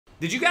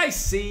Did you guys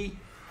see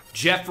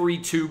Jeffrey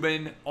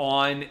Toobin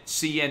on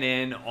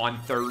CNN on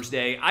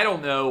Thursday? I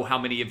don't know how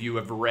many of you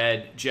have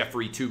read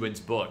Jeffrey Toobin's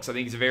books. I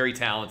think he's a very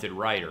talented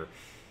writer.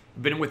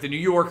 Been with the New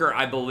Yorker,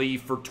 I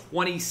believe, for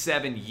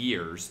 27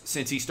 years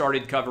since he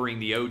started covering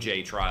the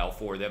OJ trial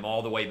for them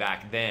all the way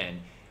back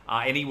then.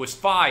 And he was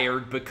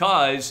fired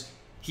because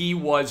he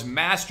was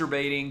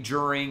masturbating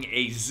during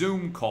a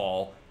Zoom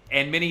call,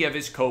 and many of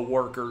his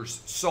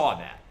coworkers saw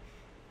that.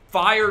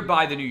 Fired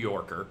by the New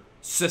Yorker,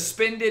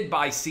 suspended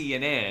by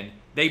CNN.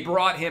 They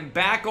brought him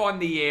back on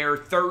the air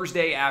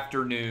Thursday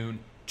afternoon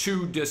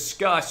to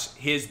discuss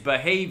his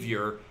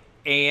behavior,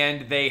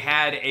 and they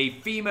had a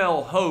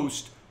female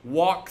host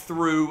walk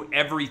through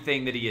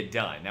everything that he had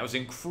done. That was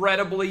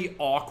incredibly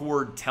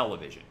awkward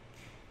television.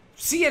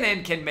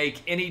 CNN can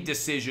make any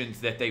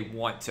decisions that they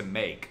want to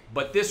make,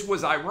 but this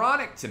was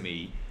ironic to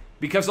me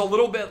because a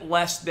little bit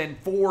less than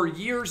 4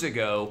 years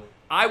ago,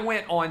 I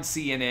went on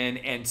CNN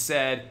and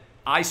said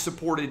I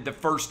supported the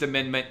First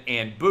Amendment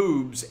and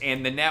boobs,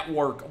 and the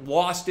network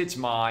lost its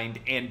mind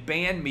and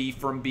banned me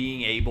from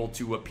being able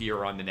to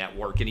appear on the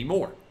network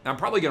anymore. Now, I'm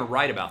probably going to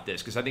write about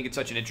this because I think it's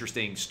such an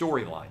interesting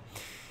storyline.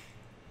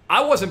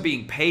 I wasn't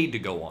being paid to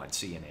go on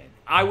CNN.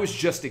 I was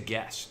just a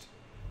guest.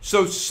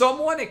 So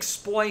someone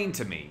explained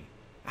to me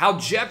how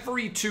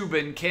Jeffrey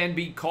Toobin can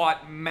be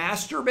caught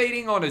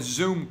masturbating on a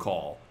Zoom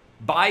call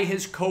by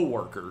his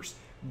coworkers,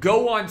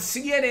 go on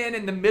CNN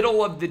in the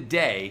middle of the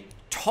day,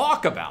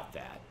 talk about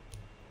that,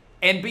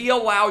 and be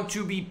allowed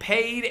to be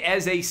paid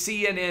as a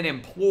CNN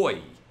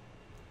employee.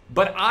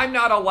 But I'm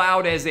not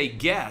allowed as a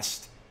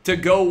guest to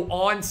go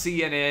on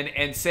CNN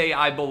and say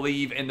I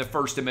believe in the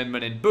First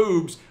Amendment and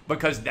boobs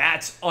because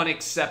that's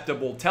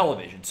unacceptable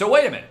television. So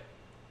wait a minute.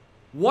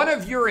 One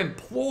of your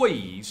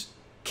employees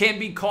can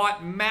be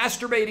caught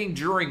masturbating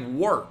during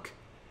work,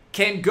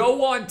 can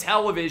go on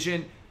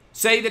television,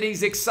 say that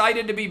he's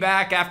excited to be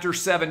back after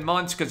 7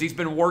 months because he's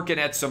been working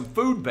at some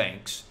food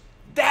banks.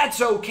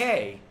 That's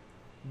okay.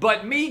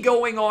 But me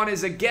going on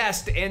as a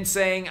guest and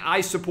saying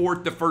I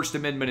support the First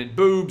Amendment and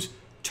boobs,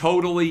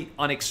 totally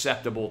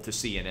unacceptable to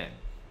CNN.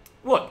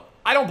 Look,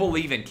 I don't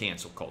believe in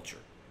cancel culture.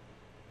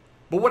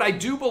 But what I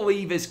do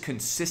believe is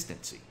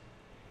consistency.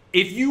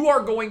 If you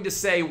are going to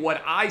say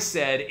what I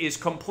said is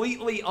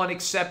completely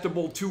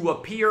unacceptable to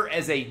appear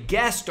as a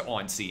guest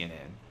on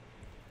CNN,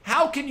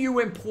 how can you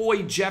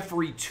employ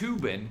Jeffrey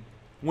Toobin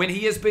when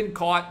he has been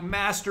caught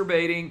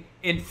masturbating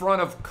in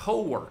front of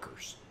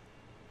coworkers?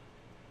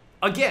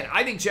 Again,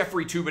 I think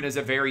Jeffrey Toobin is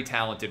a very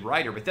talented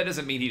writer, but that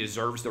doesn't mean he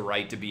deserves the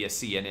right to be a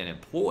CNN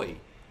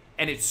employee.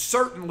 And it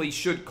certainly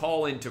should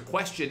call into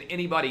question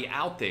anybody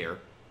out there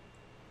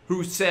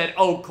who said,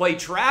 oh, Clay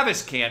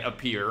Travis can't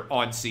appear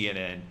on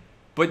CNN,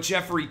 but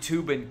Jeffrey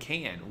Toobin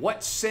can.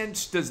 What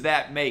sense does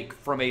that make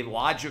from a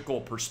logical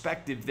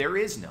perspective? There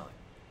is none.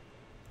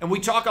 And we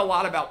talk a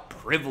lot about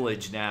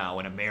privilege now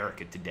in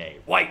America today,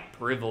 white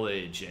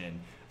privilege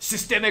and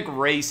systemic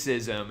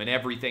racism and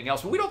everything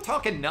else. But we don't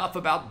talk enough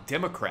about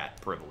Democrat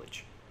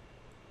privilege.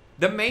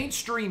 The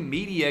mainstream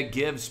media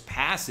gives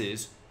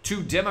passes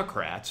to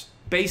Democrats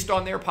based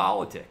on their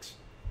politics.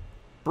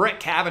 Brett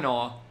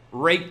Kavanaugh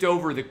raked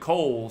over the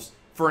coals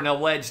for an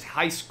alleged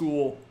high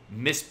school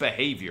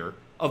misbehavior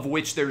of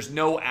which there's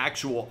no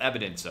actual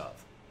evidence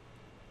of.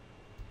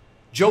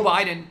 Joe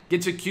Biden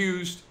gets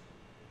accused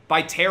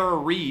by Tara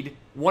Reid,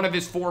 one of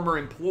his former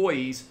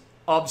employees,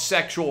 of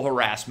sexual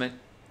harassment,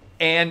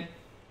 and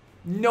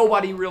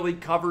nobody really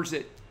covers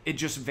it. It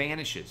just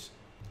vanishes.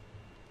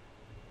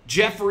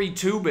 Jeffrey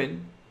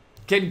Toobin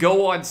can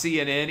go on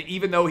CNN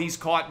even though he's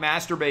caught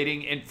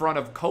masturbating in front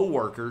of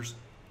coworkers.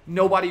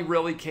 Nobody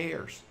really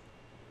cares.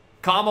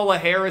 Kamala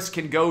Harris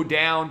can go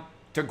down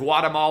to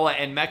Guatemala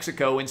and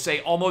Mexico and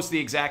say almost the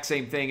exact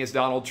same thing as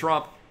Donald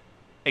Trump,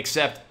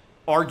 except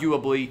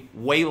arguably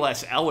way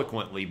less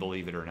eloquently,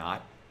 believe it or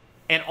not,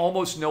 and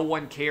almost no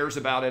one cares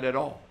about it at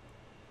all.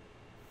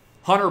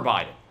 Hunter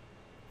Biden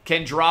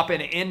can drop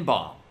an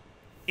N-bomb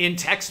in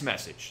text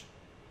message.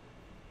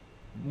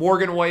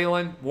 Morgan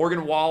Wallen,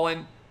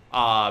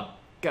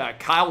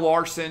 Kyle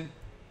Larson,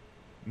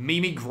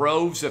 Mimi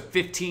Groves, a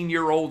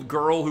 15-year-old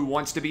girl who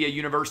wants to be a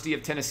University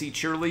of Tennessee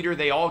cheerleader,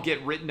 they all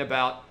get written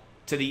about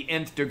to the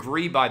nth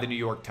degree by the New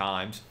York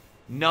Times.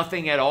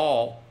 Nothing at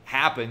all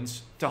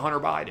happens to Hunter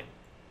Biden.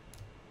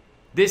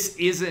 This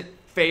isn't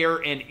fair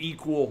and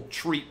equal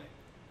treatment.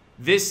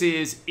 This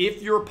is,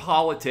 if your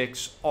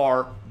politics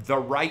are the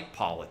right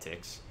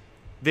politics,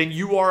 then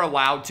you are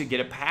allowed to get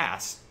a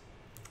pass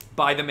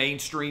by the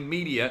mainstream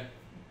media,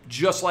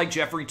 just like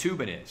Jeffrey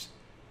Toobin is,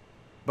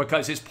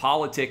 because his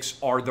politics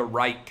are the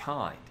right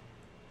kind.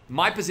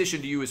 My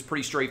position to you is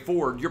pretty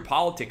straightforward. Your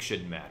politics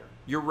shouldn't matter.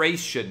 Your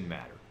race shouldn't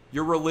matter.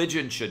 Your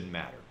religion shouldn't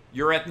matter.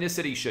 Your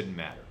ethnicity shouldn't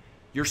matter.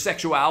 Your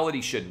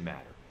sexuality shouldn't matter.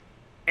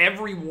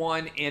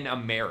 Everyone in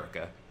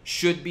America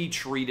should be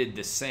treated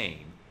the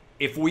same.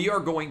 If we are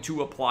going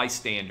to apply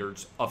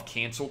standards of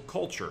cancel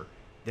culture,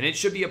 then it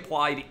should be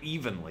applied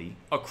evenly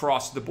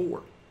across the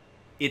board.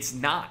 It's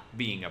not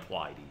being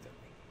applied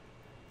evenly.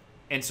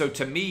 And so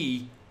to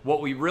me,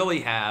 what we really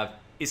have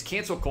is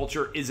cancel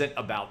culture isn't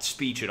about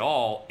speech at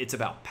all. It's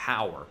about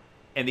power.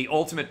 And the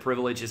ultimate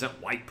privilege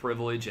isn't white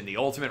privilege, and the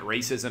ultimate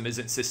racism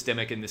isn't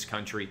systemic in this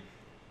country.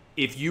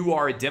 If you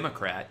are a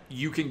Democrat,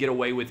 you can get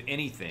away with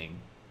anything.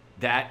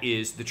 That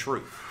is the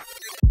truth.